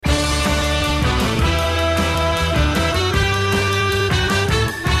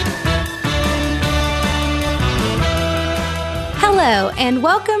Hello, and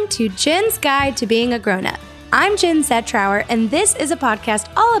welcome to Jen's Guide to Being a Grown-Up. I'm Jen Zetrower, and this is a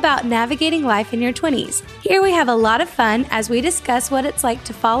podcast all about navigating life in your 20s. Here we have a lot of fun as we discuss what it's like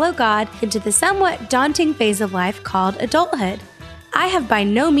to follow God into the somewhat daunting phase of life called adulthood. I have by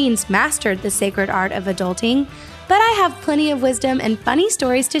no means mastered the sacred art of adulting, but I have plenty of wisdom and funny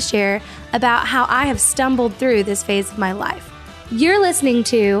stories to share about how I have stumbled through this phase of my life. You're listening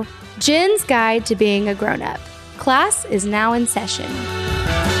to Jen's Guide to Being a Grown-Up. Class is now in session.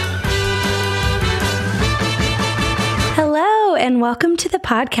 Hello, and welcome to the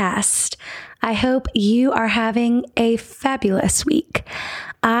podcast. I hope you are having a fabulous week.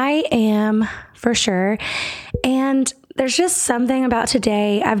 I am for sure. And there's just something about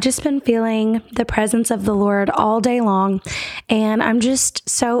today. I've just been feeling the presence of the Lord all day long, and I'm just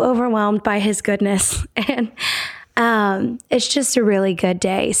so overwhelmed by His goodness. And it's just a really good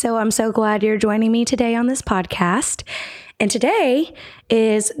day. So I'm so glad you're joining me today on this podcast. And today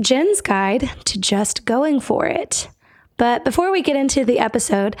is Jen's Guide to Just Going For It. But before we get into the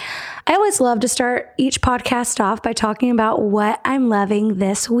episode, I always love to start each podcast off by talking about what I'm loving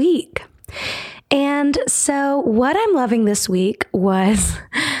this week. And so what I'm loving this week was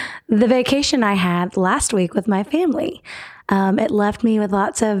the vacation I had last week with my family. It left me with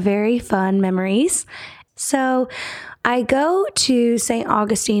lots of very fun memories. So I go to St.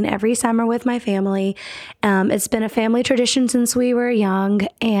 Augustine every summer with my family. It's been a family tradition since we were young,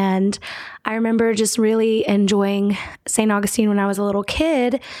 and I remember just really enjoying St. Augustine when I was a little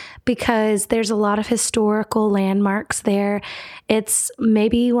kid because there's a lot of historical landmarks there. It's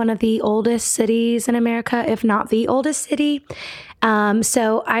maybe one of the oldest cities in America, if not the oldest city.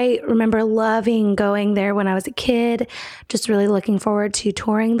 So I remember loving going there when I was a kid, just really looking forward to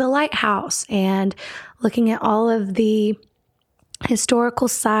touring the lighthouse and looking at all of the historical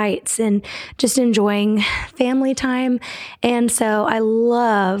sites and just enjoying family time. And so I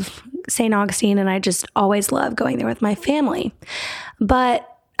love St. Augustine, and I just always love going there with my family. But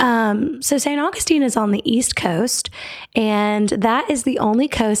so St. Augustine is on the East Coast, and that is the only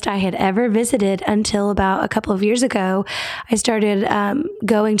coast I had ever visited until about a couple of years ago. I started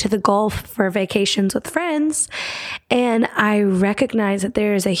going to the Gulf for vacations with friends, and I recognize that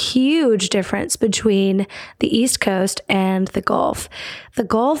there is a huge difference between the East Coast and the Gulf. The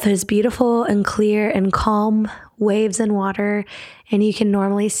Gulf is beautiful and clear and calm waves and water, and you can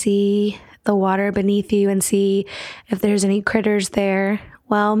normally see the water beneath you and see if there's any critters there.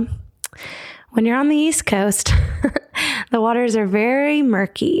 Well, when you're on the East Coast, the waters are very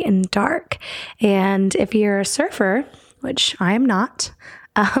murky and dark. And if you're a surfer, which I am not,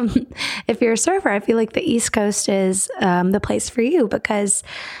 if you're a surfer, I feel like the East Coast is the place for you because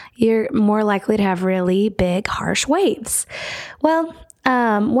you're more likely to have really big, harsh waves. Well,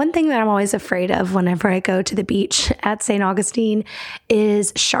 one thing that I'm always afraid of whenever I go to the beach at St. Augustine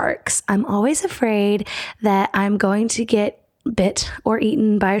is sharks. I'm always afraid that I'm going to get bit or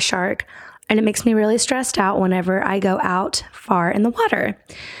eaten by a shark, and it makes me really stressed out whenever I go out far in the water.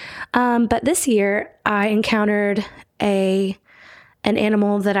 But this year I encountered an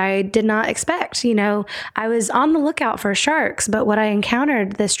animal that I did not expect. You know, I was on the lookout for sharks, but what I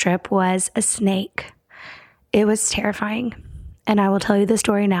encountered this trip was a snake. It was terrifying, and I will tell you the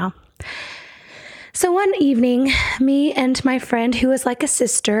story now. So one evening, me and my friend, who was like a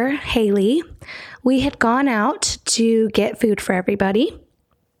sister, Haley, we had gone out to get food for everybody.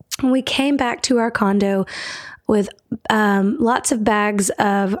 We came back to our condo with lots of bags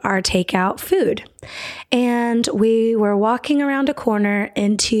of our takeout food. And we were walking around a corner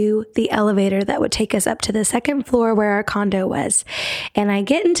into the elevator that would take us up to the second floor where our condo was. And I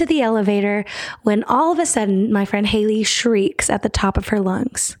get into the elevator when all of a sudden my friend Haley shrieks at the top of her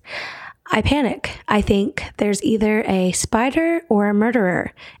lungs. I panic. I think there's either a spider or a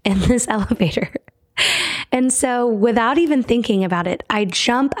murderer in this elevator. And so without even thinking about it, I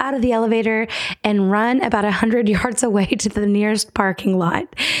jump out of the elevator and run about 100 yards away to the nearest parking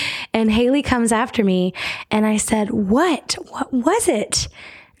lot. And Haley comes after me, and I said, What was it?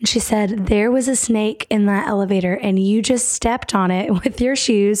 And she said, there was a snake in that elevator, and you just stepped on it with your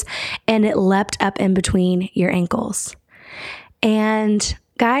shoes, and it leapt up in between your ankles. And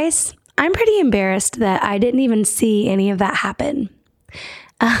guys, I'm pretty embarrassed that I didn't even see any of that happen.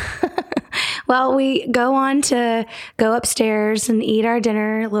 Well, we go on to go upstairs and eat our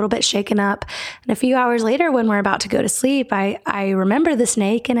dinner, a little bit shaken up. And a few hours later, when we're about to go to sleep, I remember the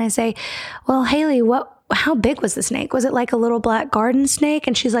snake, and I say, well, Haley, how big was the snake? Was it like a little black garden snake?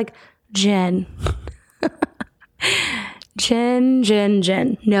 And she's like, Jen.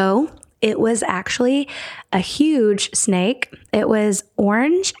 Jen. No, it was actually a huge snake. It was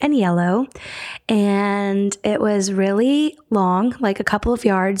orange and yellow, and it was really long, like a couple of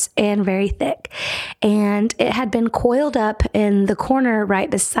yards, and very thick. And it had been coiled up in the corner right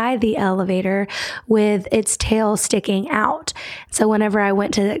beside the elevator with its tail sticking out. So whenever I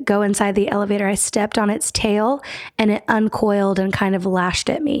went to go inside the elevator, I stepped on its tail and it uncoiled and kind of lashed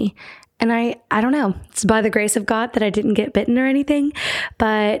at me. And I don't know, it's by the grace of God that I didn't get bitten or anything.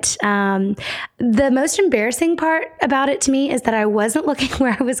 But the most embarrassing part about it to me is that I wasn't looking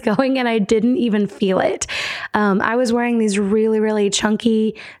where I was going and I didn't even feel it. I was wearing these really, really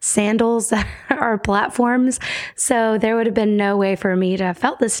chunky sandals that are platforms. So there would have been no way for me to have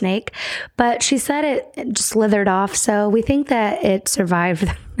felt the snake. But she said it just slithered off. So we think that it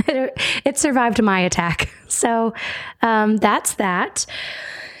survived. It survived my attack. So that's that.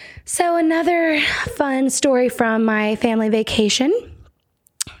 So another fun story from my family vacation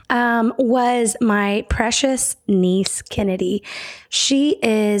was my precious niece, Kennedy. She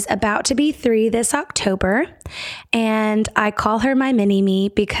is about to be 3 this October, and I call her my mini-me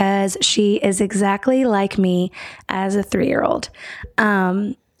because she is exactly like me as a 3-year-old.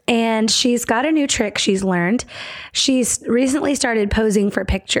 And she's got a new trick she's learned. She's recently started posing for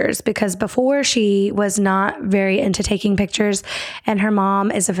pictures because before she was not very into taking pictures, and her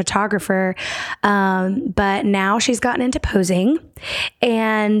mom is a photographer. But now she's gotten into posing,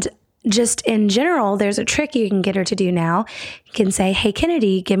 and just in general, there's a trick you can get her to do now. You can say, "Hey,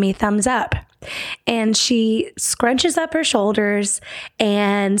 Kennedy, give me thumbs up." And she scrunches up her shoulders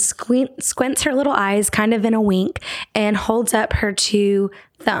and squints her little eyes kind of in a wink and holds up her 2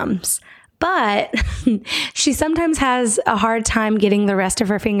 thumbs. But she sometimes has a hard time getting the rest of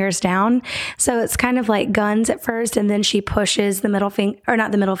her fingers down. So it's kind of like guns at first, and then she pushes the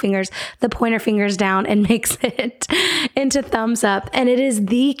the pointer fingers down and makes it into thumbs up. And it is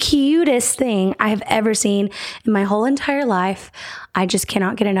the cutest thing I have ever seen in my whole entire life. I just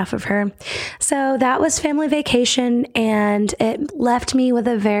cannot get enough of her. So that was family vacation, and it left me with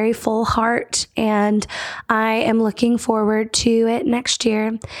a very full heart, and I am looking forward to it next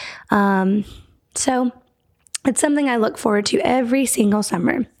year. So it's something I look forward to every single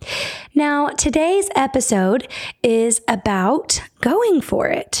summer. Now, today's episode is about going for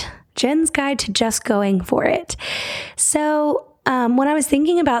it. Jen's Guide to Just Going For It. So when I was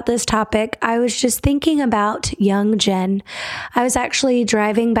thinking about this topic, I was just thinking about young Jen. I was actually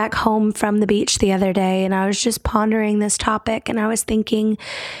driving back home from the beach the other day, and I was just pondering this topic, and I was thinking,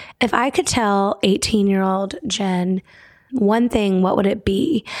 if I could tell 18-year-old Jen one thing, what would it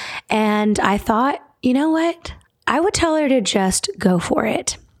be? And I thought, you know what? I would tell her to just go for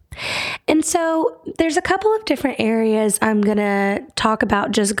it. And so there's a couple of different areas I'm going to talk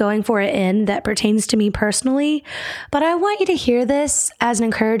about just going for it in that pertains to me personally, but I want you to hear this as an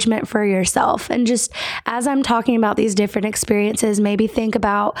encouragement for yourself. And just as I'm talking about these different experiences, maybe think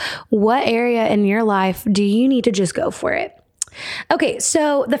about what area in your life do you need to just go for it. Okay,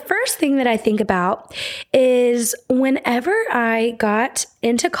 so the first thing that I think about is whenever I got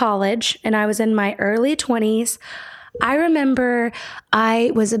into college and I was in my early 20s, I remember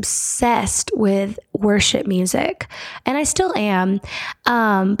I was obsessed with worship music, and I still am.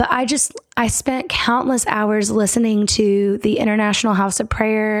 But I spent countless hours listening to the International House of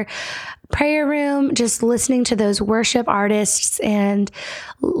Prayer Room, just listening to those worship artists and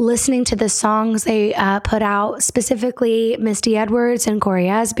listening to the songs they put out, specifically Misty Edwards and Corey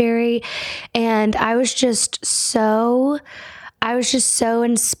Asbury. And I was just so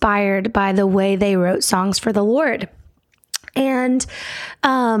inspired by the way they wrote songs for the Lord. And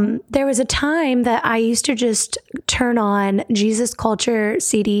there was a time that I used to just turn on Jesus Culture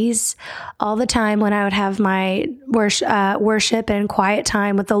CDs all the time when I would have my worship and quiet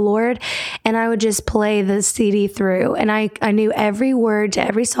time with the Lord, and I would just play the CD through. And I knew every word to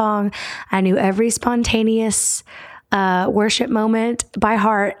every song. I knew every spontaneous worship moment by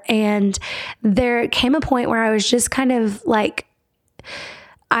heart. And there came a point where I was just kind of like,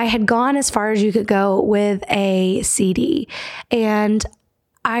 I had gone as far as you could go with a CD. And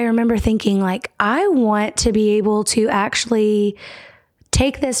I remember thinking, like, I want to be able to actually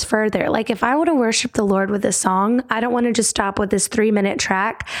take this further. Like, if I want to worship the Lord with a song, I don't want to just stop with this 3-minute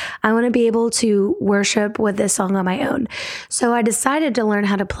track. I want to be able to worship with this song on my own. So I decided to learn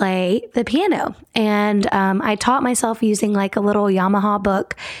how to play the piano. And I taught myself using like a little Yamaha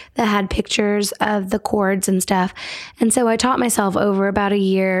book that had pictures of the chords and stuff. And so I taught myself over about a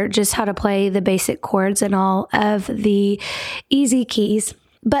year just how to play the basic chords and all of the easy keys.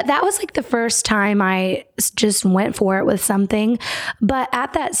 But that was like the first time I just went for it with something. But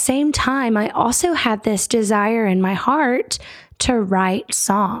at that same time, I also had this desire in my heart to write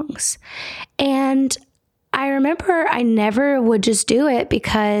songs. And I remember I never would just do it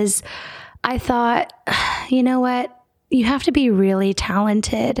because I thought, you know what? You have to be really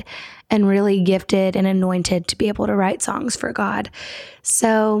talented and really gifted and anointed to be able to write songs for God.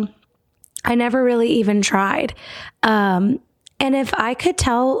 So I never really even tried. And if I could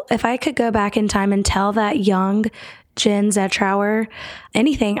go back in time and tell that young Jen Zetrauer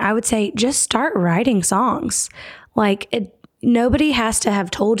anything, I would say just start writing songs. Nobody has to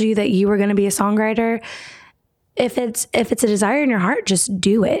have told you that you were going to be a songwriter. If it's a desire in your heart, just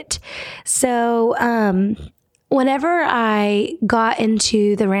do it. So, whenever I got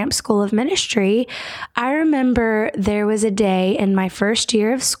into the Ramp School of Ministry, I remember there was a day in my first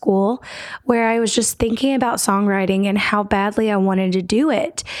year of school where I was just thinking about songwriting and how badly I wanted to do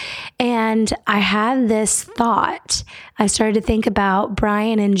it. And I had this thought. I started to think about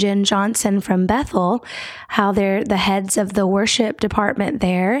Brian and Jen Johnson from Bethel, how they're the heads of the worship department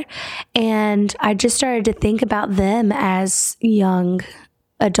there. And I just started to think about them as young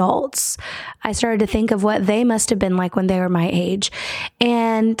adults. I started to think of what they must have been like when they were my age.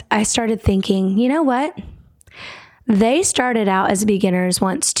 And I started thinking, you know what? They started out as beginners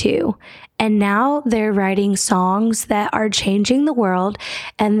once too. And now they're writing songs that are changing the world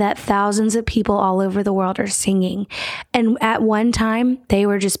and that thousands of people all over the world are singing. And at one time, they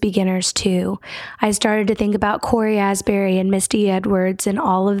were just beginners too. I started to think about Corey Asbury and Misty Edwards and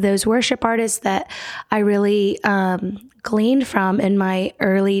all of those worship artists that I really gleaned from in my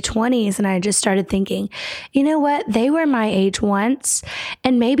early 20s. And I just started thinking, you know what? They were my age once,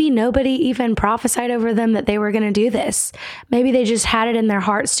 and maybe nobody even prophesied over them that they were going to do this. Maybe they just had it in their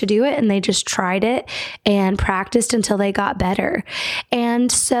hearts to do it, and they just tried it and practiced until they got better.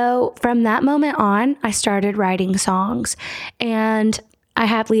 And so from that moment on, I started writing songs, and I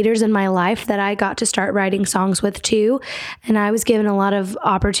had leaders in my life that I got to start writing songs with too. And I was given a lot of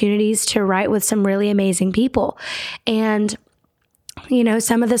opportunities to write with some really amazing people. And, you know,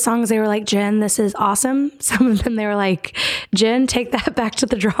 some of the songs, they were like, Jen, this is awesome. Some of them, they were like, Jen, take that back to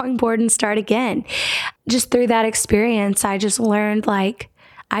the drawing board and start again. Just through that experience, I just learned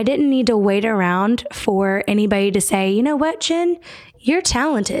I didn't need to wait around for anybody to say, you know what, Jen, you're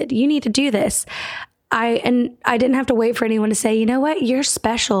talented. You need to do this. I didn't have to wait for anyone to say, you know what, you're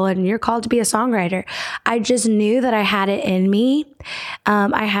special and you're called to be a songwriter. I just knew that I had it in me.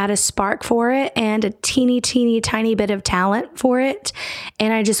 I had a spark for it and a teeny tiny bit of talent for it.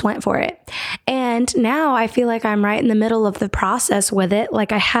 And I just went for it. And now I feel like I'm right in the middle of the process with it.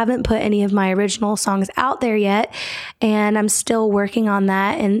 Like I haven't put any of my original songs out there yet. And I'm still working on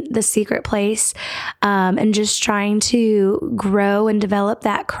that in the secret place, and just trying to grow and develop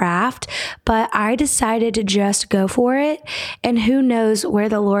that craft. But I decided to just go for it. And who knows where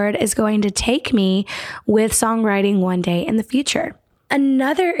the Lord is going to take me with songwriting one day in the future.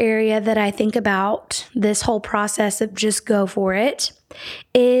 Another area that I think about this whole process of just go for it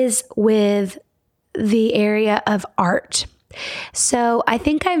is with the area of art. So I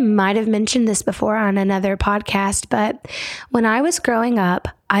think I might have mentioned this before on another podcast, but when I was growing up,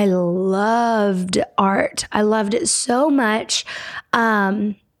 I loved art. I loved it so much.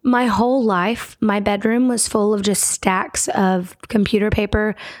 My whole life, my bedroom was full of just stacks of computer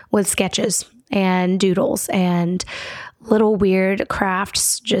paper with sketches and doodles and little weird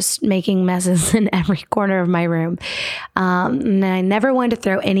crafts, just making messes in every corner of my room. And I never wanted to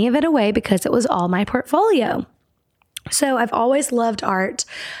throw any of it away because it was all my portfolio. So I've always loved art.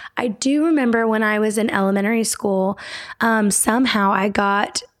 I do remember when I was in elementary school, somehow I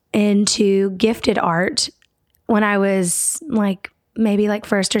got into gifted art when I was maybe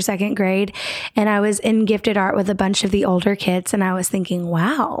first or second grade. And I was in gifted art with a bunch of the older kids. And I was thinking,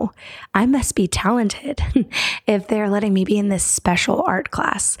 wow, I must be talented if they're letting me be in this special art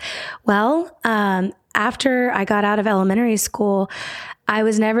class. Well, after I got out of elementary school, I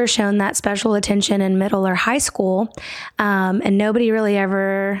was never shown that special attention in middle or high school. And nobody really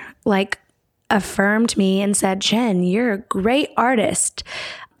ever affirmed me and said, Jen, you're a great artist.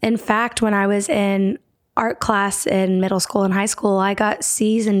 In fact, when I was in art class in middle school and high school, I got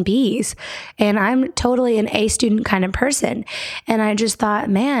C's and B's, and I'm totally an A student kind of person. And I just thought,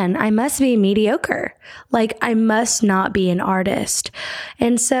 man, I must be mediocre. I must not be an artist.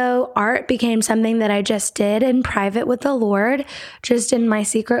 And so art became something that I just did in private with the Lord, just in my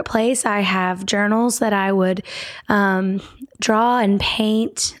secret place. I have journals that I would draw and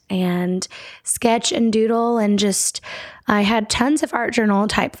paint and sketch and doodle, and I had tons of art journal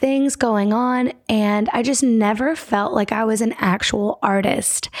type things going on, and I just never felt like I was an actual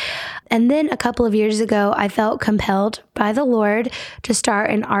artist. And then a couple of years ago, I felt compelled by the Lord to start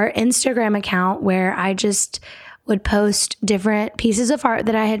an art Instagram account where I just would post different pieces of art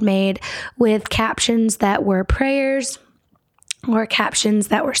that I had made with captions that were prayers or captions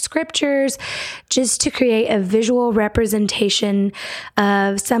that were scriptures, just to create a visual representation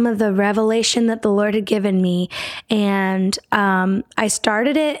of some of the revelation that the Lord had given me. And I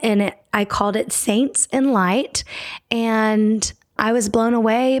started it, and I called it Saints in Light. And I was blown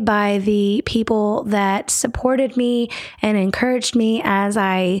away by the people that supported me and encouraged me as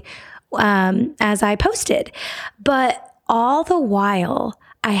I posted. But all the while,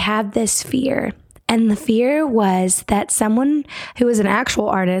 I had this fear. And the fear was that someone who was an actual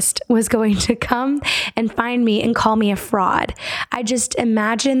artist was going to come and find me and call me a fraud. I just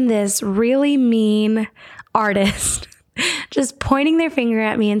imagined this really mean artist just pointing their finger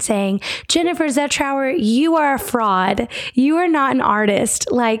at me and saying, Jennifer Zetrower, you are a fraud. You are not an artist.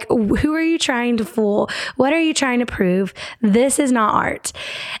 Like, who are you trying to fool? What are you trying to prove? This is not art.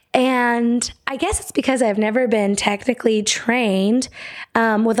 And I guess it's because I've never been technically trained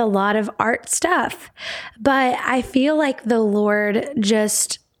with a lot of art stuff. But I feel like the Lord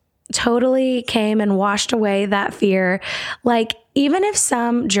just totally came and washed away that fear. Like, even if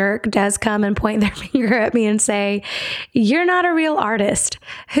some jerk does come and point their finger at me and say, you're not a real artist,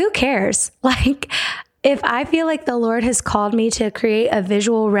 who cares? Like, if I feel like the Lord has called me to create a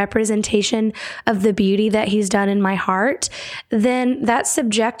visual representation of the beauty that He's done in my heart, then that's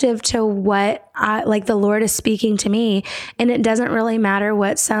subjective to what the Lord is speaking to me. And it doesn't really matter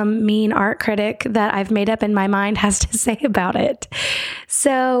what some mean art critic that I've made up in my mind has to say about it.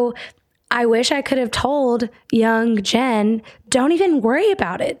 So I wish I could have told young Jen, don't even worry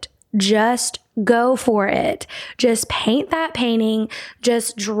about it. Just go for it. Just paint that painting.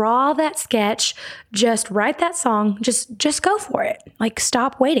 Just draw that sketch. Just write that song. Just go for it. Like,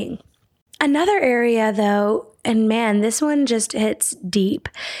 stop waiting. Another area though, and man, this one just hits deep.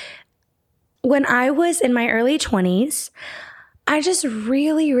 When I was in my early 20s, I just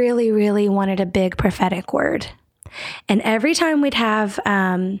really, really, really wanted a big prophetic word. And every time we'd have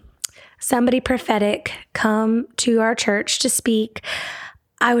somebody prophetic come to our church to speak,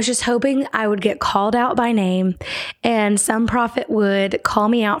 I was just hoping I would get called out by name, and some prophet would call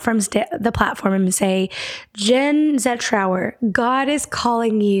me out from the platform and say, Jen Zetrower, God is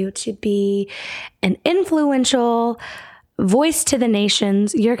calling you to be an influential voice to the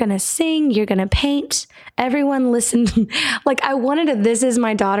nations. You're going to sing, you're going to paint. Everyone listen. Like, I wanted a "this is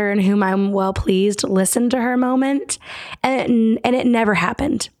my daughter in whom I'm well pleased" listen to her moment. And it never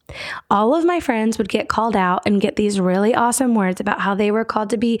happened. All of my friends would get called out and get these really awesome words about how they were called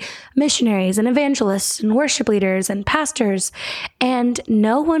to be missionaries and evangelists and worship leaders and pastors. And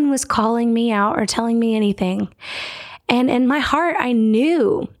no one was calling me out or telling me anything. And in my heart, I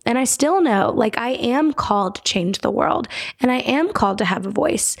knew, and I still know, like, I am called to change the world, and I am called to have a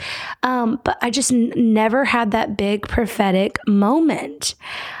voice. But I just never had that big prophetic moment.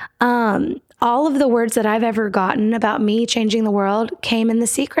 All of the words that I've ever gotten about me changing the world came in the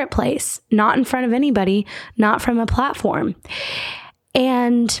secret place, not in front of anybody, not from a platform.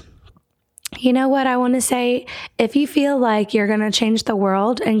 And you know what I want to say? If you feel like you're going to change the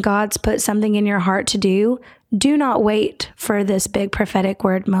world and God's put something in your heart to do not wait for this big prophetic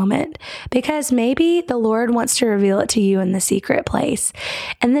word moment, because maybe the Lord wants to reveal it to you in the secret place.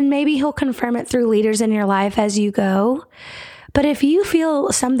 And then maybe He'll confirm it through leaders in your life as you go. But if you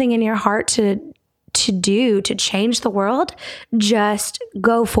feel something in your heart to change the world, just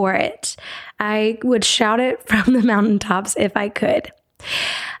go for it. I would shout it from the mountaintops if I could.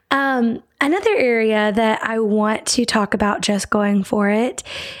 Another area that I want to talk about just going for it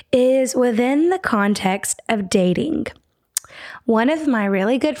is within the context of dating. One of my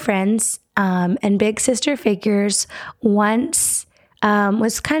really good friends and big sister figures once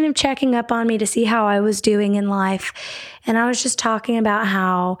was kind of checking up on me to see how I was doing in life. And I was just talking about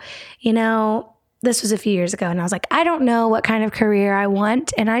how, this was a few years ago, and I was like, I don't know what kind of career I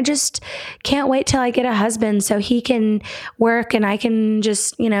want, and I just can't wait till I get a husband so he can work and I can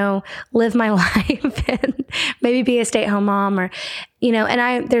just, live my life and maybe be a stay-at-home mom, or, and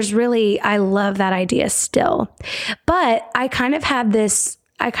I love that idea still. But I kind of had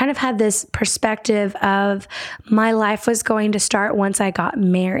this perspective of my life was going to start once I got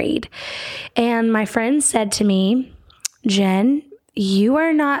married. And my friend said to me, Jen, you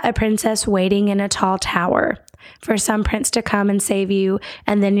are not a princess waiting in a tall tower for some prince to come and save you,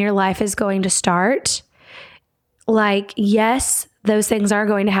 and then your life is going to start. Like, yes, those things are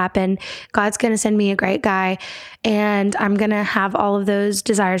going to happen. God's going to send me a great guy, and I'm going to have all of those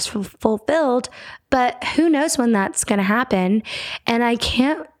desires fulfilled, but who knows when that's going to happen? And I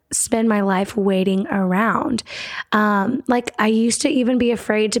can't spend my life waiting around. Like I used to even be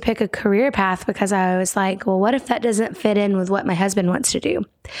afraid to pick a career path because I was like, well, what if that doesn't fit in with what my husband wants to do?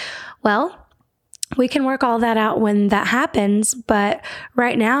 Well, we can work all that out when that happens. But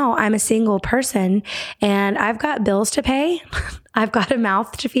right now I'm a single person and I've got bills to pay. I've got a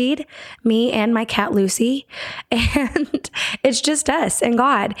mouth to feed, me and my cat, Lucy. And it's just us and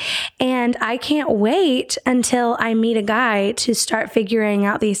God. And I can't wait until I meet a guy to start figuring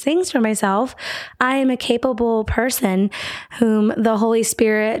out these things for myself. I am a capable person whom the Holy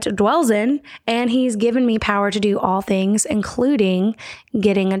Spirit dwells in, and he's given me power to do all things, including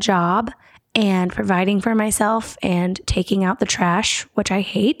getting a job and providing for myself and taking out the trash, which I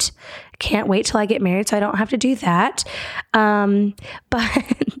hate. Can't wait till I get married so I don't have to do that. But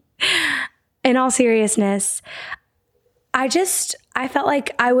in all seriousness, I felt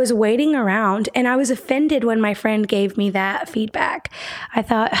like I was waiting around, and I was offended when my friend gave me that feedback. I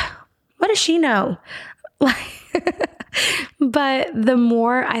thought, what does she know? But the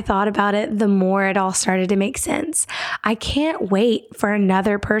more I thought about it, the more it all started to make sense. I can't wait for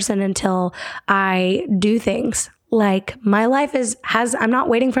another person until I do things. Like my life I'm not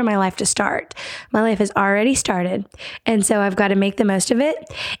waiting for my life to start. My life has already started. And so I've got to make the most of it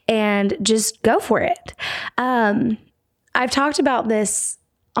and just go for it. I've talked about this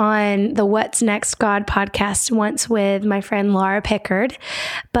on the What's Next God podcast once with my friend Laura Pickard,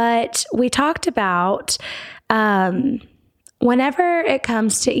 but we talked about whenever it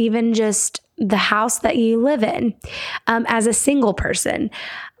comes to even just the house that you live in, as a single person,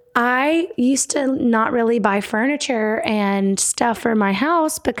 I used to not really buy furniture and stuff for my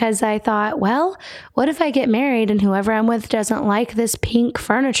house because I thought, well, what if I get married and whoever I'm with doesn't like this pink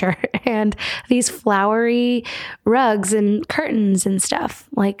furniture and these flowery rugs and curtains and stuff?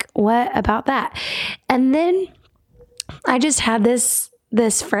 Like, what about that? And then I just had this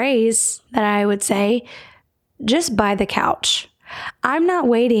phrase that I would say, just buy the couch. I'm not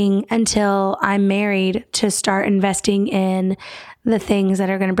waiting until I'm married to start investing in the things that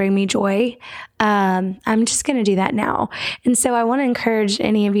are going to bring me joy. I'm just going to do that now. And so I want to encourage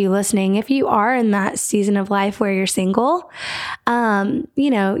any of you listening, if you are in that season of life where you're single,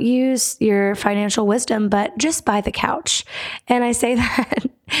 use your financial wisdom, but just buy the couch. And I say that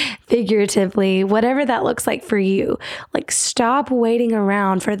figuratively, whatever that looks like for you. Like, stop waiting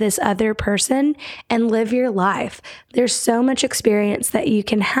around for this other person and live your life. There's so much experience that you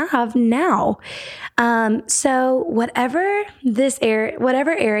can have now. So whatever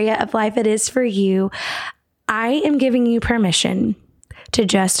area of life it is for you, I am giving you permission to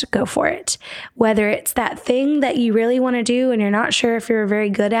just go for it. Whether it's that thing that you really want to do and you're not sure if you're very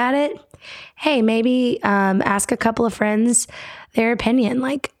good at it, hey, maybe ask a couple of friends their opinion.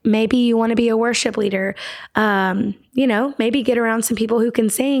 Like, maybe you want to be a worship leader. Maybe get around some people who can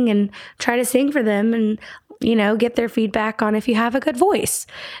sing and try to sing for them and get their feedback on if you have a good voice.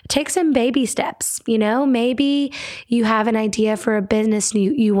 Take some baby steps. Maybe you have an idea for a business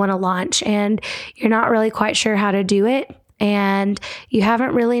you want to launch and you're not really quite sure how to do it. And you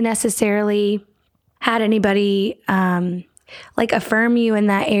haven't really necessarily had anybody affirm you in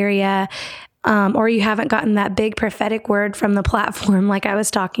that area. Or you haven't gotten that big prophetic word from the platform like I was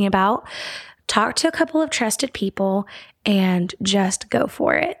talking about. Talk to a couple of trusted people and just go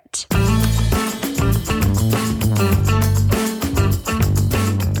for it.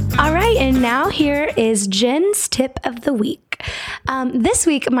 All right, and now here is Jen's tip of the week. This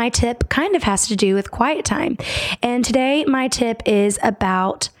week, my tip kind of has to do with quiet time. And today, my tip is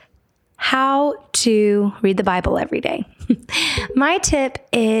about how to read the Bible every day. My tip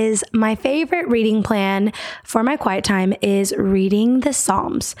is my favorite reading plan for my quiet time is reading the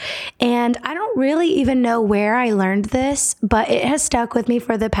Psalms. And I don't really even know where I learned this, but it has stuck with me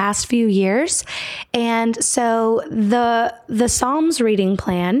for the past few years. And so the Psalms reading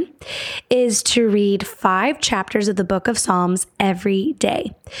plan is to read 5 chapters of the book of Psalms every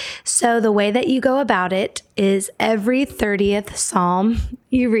day. So the way that you go about it is every 30th Psalm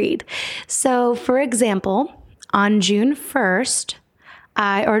you read. So for example, on June 1st,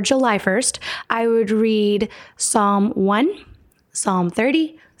 or July 1st, I would read Psalm 1, Psalm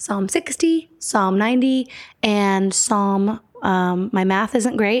 30, Psalm 60, Psalm 90, and Psalm, my math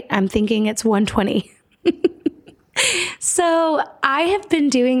isn't great. I'm thinking it's 120. So I have been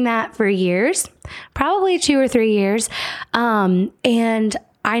doing that for years, probably 2 or 3 years. And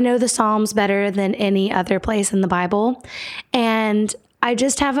I know the Psalms better than any other place in the Bible. And I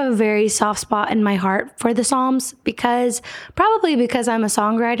just have a very soft spot in my heart for the Psalms probably because I'm a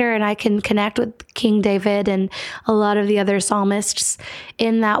songwriter and I can connect with King David and a lot of the other psalmists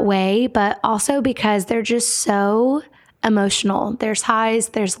in that way, but also because they're just so emotional. There's highs,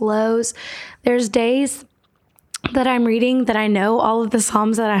 there's lows, there's days that I'm reading that I know all of the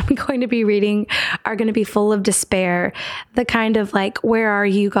Psalms that I'm going to be reading are going to be full of despair, the kind of like, where are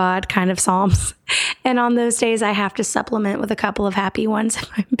you, God kind of Psalms. And on those days, I have to supplement with a couple of happy ones if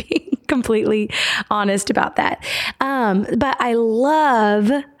I'm being completely honest about that. But I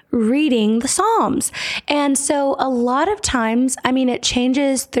love reading the Psalms. And so a lot of times, it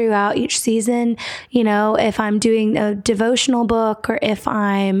changes throughout each season. If I'm doing a devotional book or if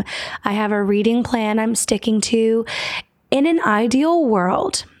I have a reading plan I'm sticking to. In an ideal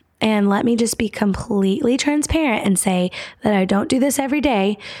world, and let me just be completely transparent and say that I don't do this every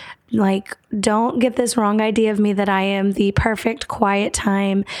day. Like, don't get this wrong idea of me that I am the perfect quiet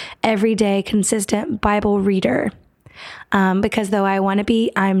time, everyday, consistent Bible reader. Because though I want to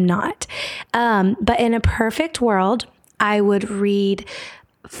be, I'm not. But in a perfect world, I would read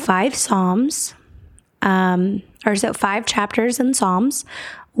 5 Psalms, 5 chapters in Psalms,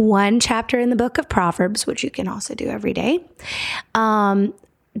 1 chapter in the book of Proverbs, which you can also do every day,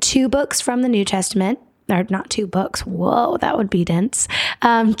 2 books from the New Testament, or not 2 books. Whoa, that would be dense.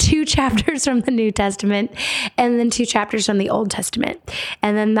 2 chapters from the New Testament and then 2 chapters from the Old Testament.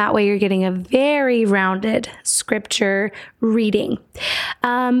 And then that way you're getting a very rounded scripture reading.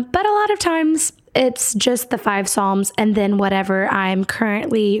 But a lot of times it's just the 5 Psalms and then whatever I'm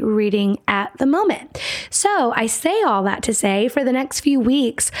currently reading at the moment. So I say all that to say for the next few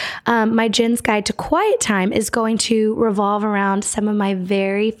weeks, my Jen's Guide to Quiet Time is going to revolve around some of my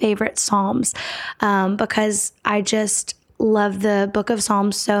very favorite Psalms, because I just love the book of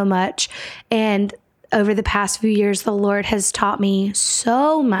Psalms so much. And over the past few years, the Lord has taught me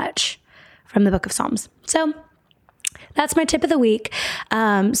so much from the book of Psalms. So that's my tip of the week.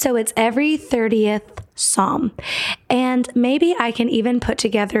 So it's every 30th Psalm. And maybe I can even put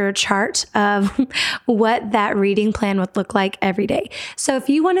together a chart of what that reading plan would look like every day. So if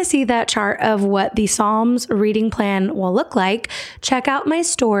you want to see that chart of what the Psalms reading plan will look like, check out my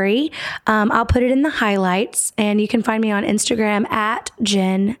story. I'll put it in the highlights, and you can find me on Instagram at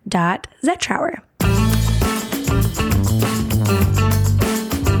jen.zetrower.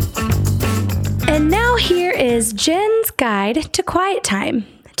 And now here is Jen's Guide to Quiet Time.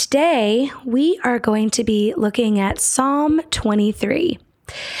 Today, we are going to be looking at Psalm 23.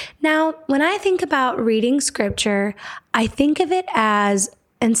 Now, when I think about reading scripture, I think of it as,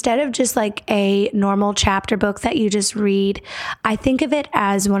 instead of just like a normal chapter book that you just read, I think of it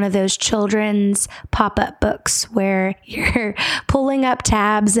as one of those children's pop-up books where you're pulling up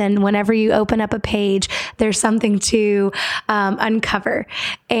tabs and whenever you open up a page, there's something to uncover.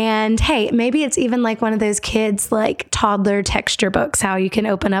 And hey, maybe it's even like one of those kids like toddler texture books, how you can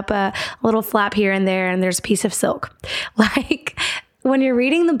open up a little flap here and there and there's a piece of silk. Like when you're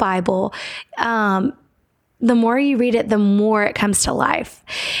reading the Bible, the more you read it, the more it comes to life.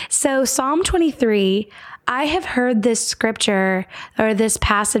 So Psalm 23, I have heard this scripture or this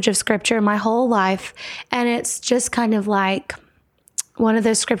passage of scripture my whole life. And it's just kind of like one of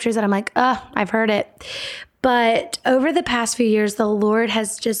those scriptures that I'm like, I've heard it. But over the past few years, the Lord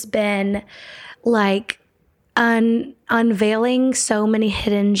has just been like unveiling so many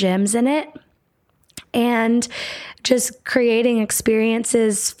hidden gems in it. And just creating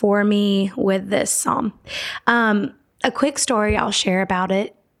experiences for me with this psalm. A quick story I'll share about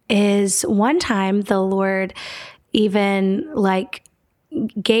it is one time the Lord even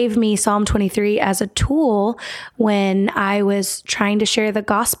gave me Psalm 23 as a tool when I was trying to share the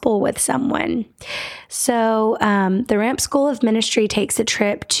gospel with someone. So the Ramp School of Ministry takes a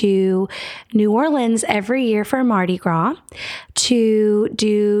trip to New Orleans every year for Mardi Gras to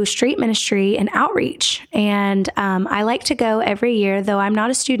do street ministry and outreach. And I like to go every year, though I'm not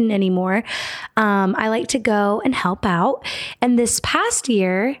a student anymore. I like to go and help out. And this past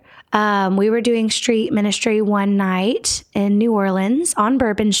year, we were doing street ministry one night in New Orleans on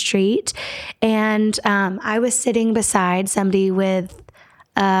Bourbon Street, and I was sitting beside somebody with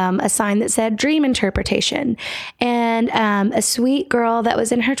a sign that said dream interpretation. And a sweet girl that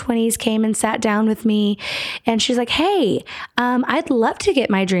was in her 20s came and sat down with me, and she's like, hey, I'd love to get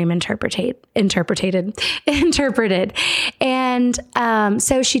my dream interpreted. And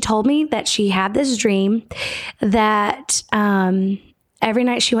so she told me that she had this dream that every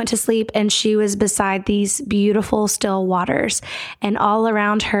night she went to sleep and she was beside these beautiful still waters, and all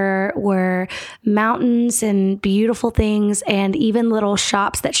around her were mountains and beautiful things and even little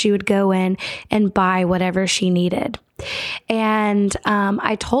shops that she would go in and buy whatever she needed. And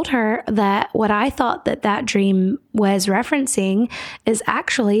I told her that what I thought that dream was referencing is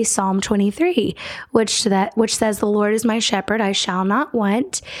actually Psalm 23, which says, "The Lord is my shepherd, I shall not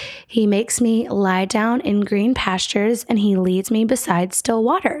want. He makes me lie down in green pastures, and he leads me beside still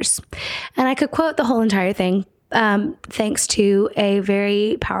waters." And I could quote the whole entire thing, thanks to a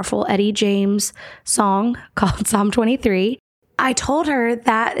very powerful Eddie James song called Psalm 23. I told her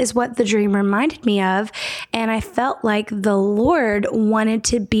that is what the dream reminded me of, and I felt like the Lord wanted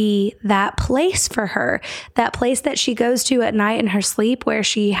to be that place for her, that place that she goes to at night in her sleep where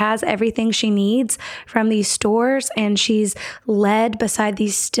she has everything she needs from these stores and she's led beside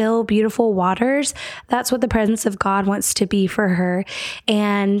these still beautiful waters. That's what the presence of God wants to be for her.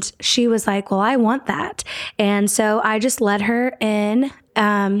 And she was like, well, I want that. And so I just led her in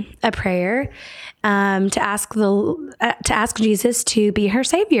a prayer to ask Jesus to be her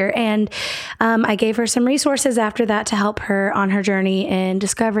savior. And I gave her some resources after that to help her on her journey in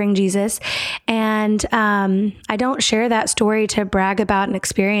discovering Jesus. And I don't share that story to brag about an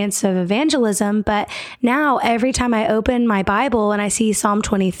experience of evangelism, but now every time I open my Bible and I see Psalm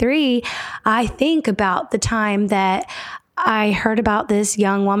 23, I think about the time that I heard about this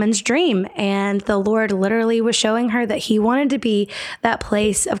young woman's dream, and the Lord literally was showing her that he wanted to be that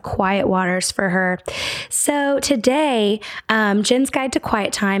place of quiet waters for her. So today, Jen's Guide to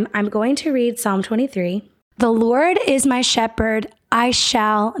Quiet Time, I'm going to read Psalm 23. "The Lord is my shepherd, I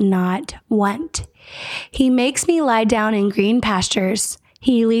shall not want. He makes me lie down in green pastures.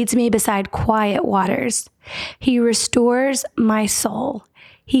 He leads me beside quiet waters. He restores my soul.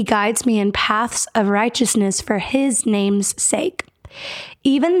 He guides me in paths of righteousness for his name's sake.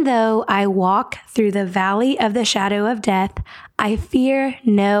 Even though I walk through the valley of the shadow of death, I fear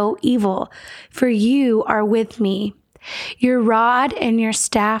no evil, for you are with me. Your rod and your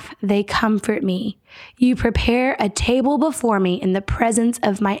staff, they comfort me. You prepare a table before me in the presence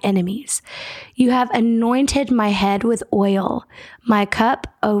of my enemies. You have anointed my head with oil. My cup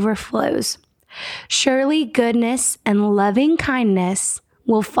overflows. Surely goodness and loving kindness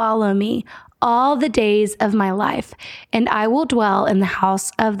will follow me all the days of my life, and I will dwell in the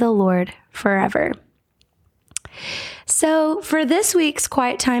house of the Lord forever." So for this week's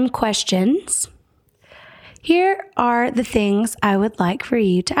Quiet Time questions, here are the things I would like for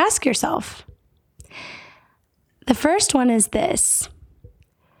you to ask yourself. The first one is this: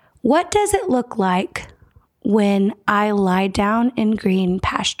 what does it look like when I lie down in green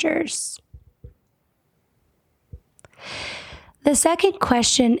pastures? The second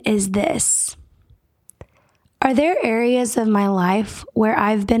question is this: are there areas of my life where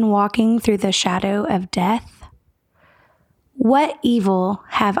I've been walking through the shadow of death? What evil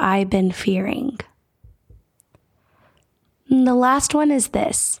have I been fearing? And the last one is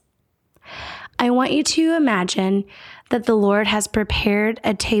this: I want you to imagine that the Lord has prepared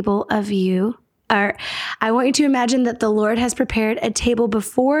a table of you, or I want you to imagine that the Lord has prepared a table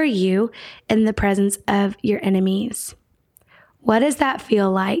before you in the presence of your enemies. What does that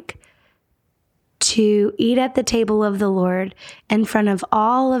feel like to eat at the table of the Lord in front of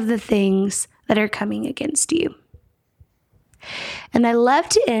all of the things that are coming against you? And I love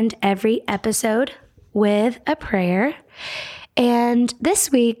to end every episode with a prayer. And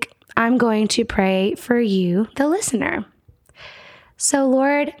this week, I'm going to pray for you, the listener. So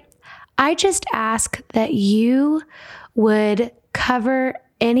Lord, I just ask that you would cover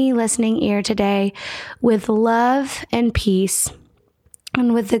any listening ear today with love and peace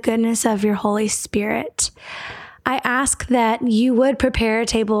and with the goodness of your Holy Spirit. I ask that you would prepare a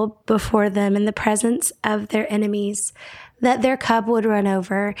table before them in the presence of their enemies, that their cup would run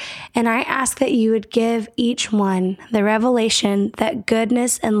over. And I ask that you would give each one the revelation that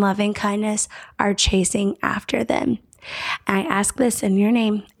goodness and loving kindness are chasing after them. I ask this in your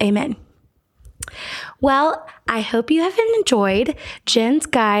name. Amen. Well, I hope you have enjoyed Jen's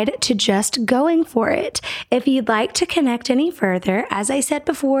Guide to Just Going For It. If you'd like to connect any further, as I said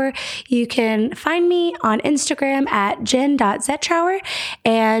before, you can find me on Instagram at jen.zetrower.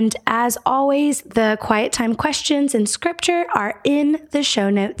 And as always, the Quiet Time questions and scripture are in the show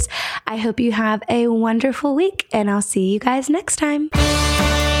notes. I hope you have a wonderful week, and I'll see you guys next time.